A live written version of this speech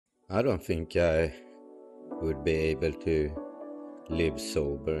I don't think I would be able to live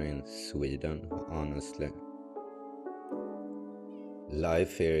sober in Sweden, honestly.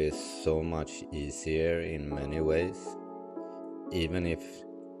 Life here is so much easier in many ways, even if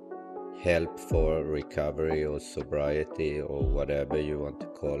help for recovery or sobriety or whatever you want to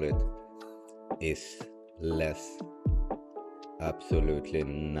call it is less. Absolutely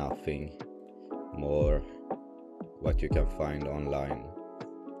nothing more what you can find online.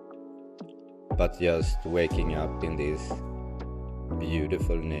 But just waking up in this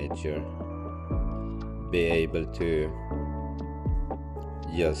beautiful nature, be able to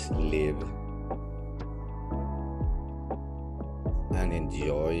just live and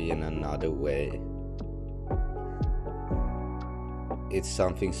enjoy in another way. It's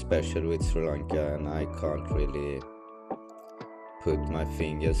something special with Sri Lanka, and I can't really put my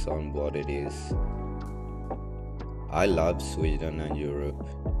fingers on what it is. I love Sweden and Europe,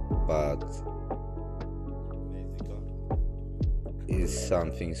 but it's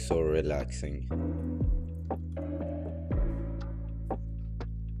something so relaxing.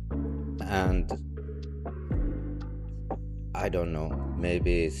 And I don't know,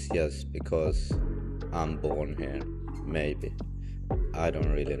 maybe it's just because I'm born here, maybe. I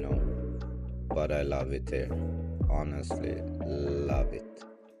don't really know, but I love it here. Honestly, love it.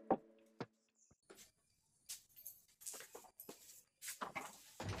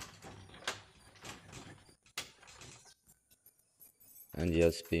 And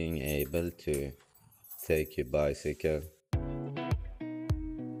just being able to take your bicycle,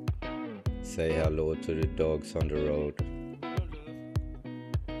 say hello to the dogs on the road,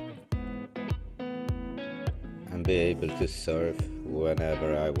 and be able to surf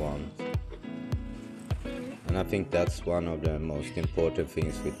whenever I want. And I think that's one of the most important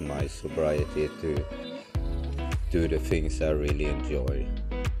things with my sobriety, to do the things I really enjoy.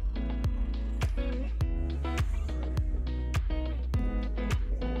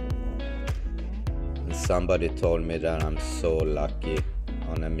 And somebody told me that I'm so lucky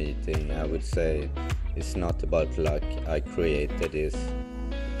on a meeting. I would say it's not about luck. I created this.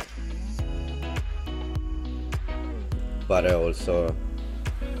 But I also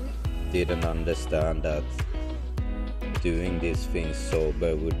didn't understand that doing these things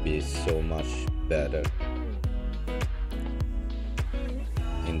sober would be so much better.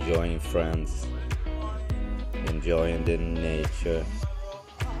 Enjoying friends, enjoying the nature,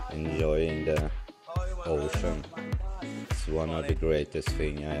 enjoying the ocean. It's one of the greatest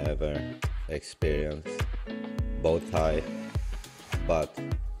things I ever experienced. Both high, but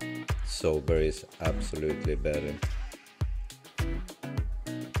sober is absolutely better.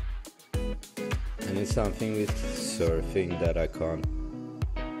 And it's something with surfing that I can't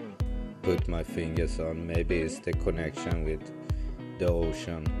put my fingers on. Maybe it's the connection with the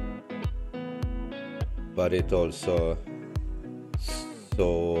ocean, but it also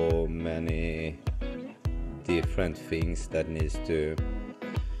so many different things that needs to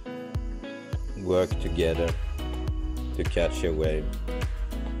work together to catch a wave.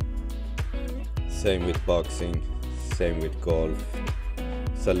 Same with boxing, same with golf.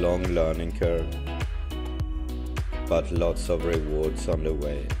 It's a long learning curve, but lots of rewards on the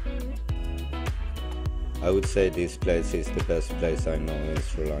way. I would say this place is the best place I know in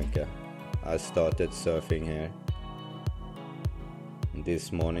Sri Lanka. I started surfing here.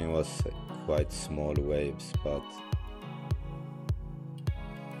 This morning was quite small waves, but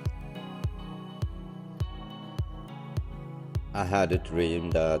I had a dream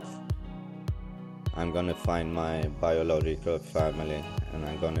that I'm gonna find my biological family and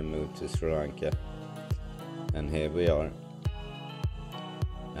I'm gonna move to Sri Lanka. And here we are.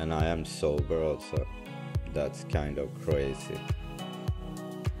 And I am sober also. That's kind of crazy.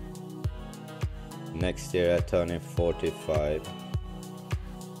 Next year I turn 45,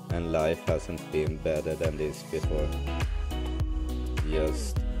 and life hasn't been better than this before.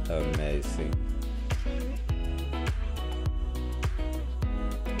 Just amazing.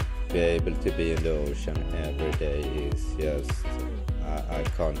 Be able to be in the ocean every day is just, I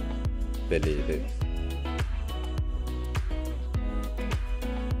can't believe it.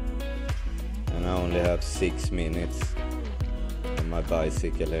 And I only have 6 minutes on my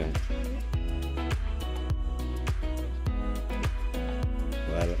bicycle here.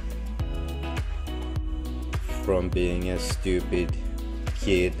 Well, from being a stupid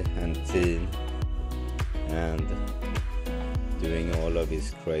kid and teen and doing all of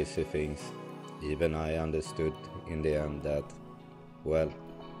these crazy things, even I understood in the end that, well,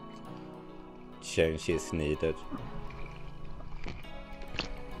 change is needed.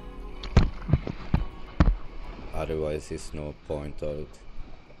 Otherwise, it's no point of it.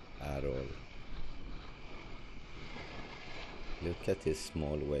 at all. Look at these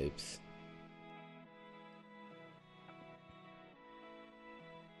small waves.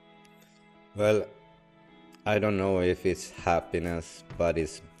 Well, I don't know if it's happiness, but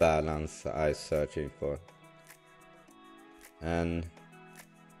it's balance I'm searching for. And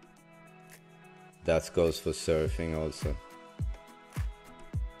that goes for surfing also.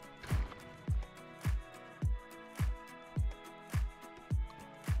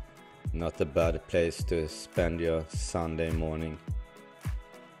 Not a bad place to spend your Sunday morning.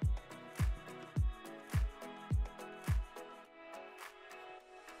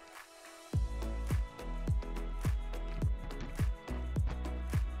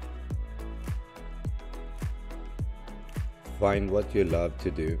 Find what you love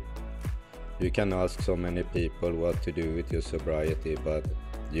to do. You can ask so many people what to do with your sobriety, but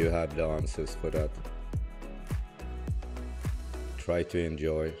you have the answers for that. Try to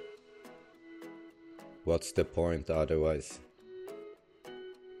enjoy. What's the point otherwise?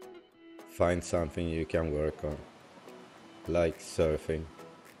 Find something you can work on, like surfing.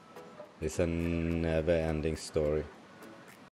 It's a never-ending story.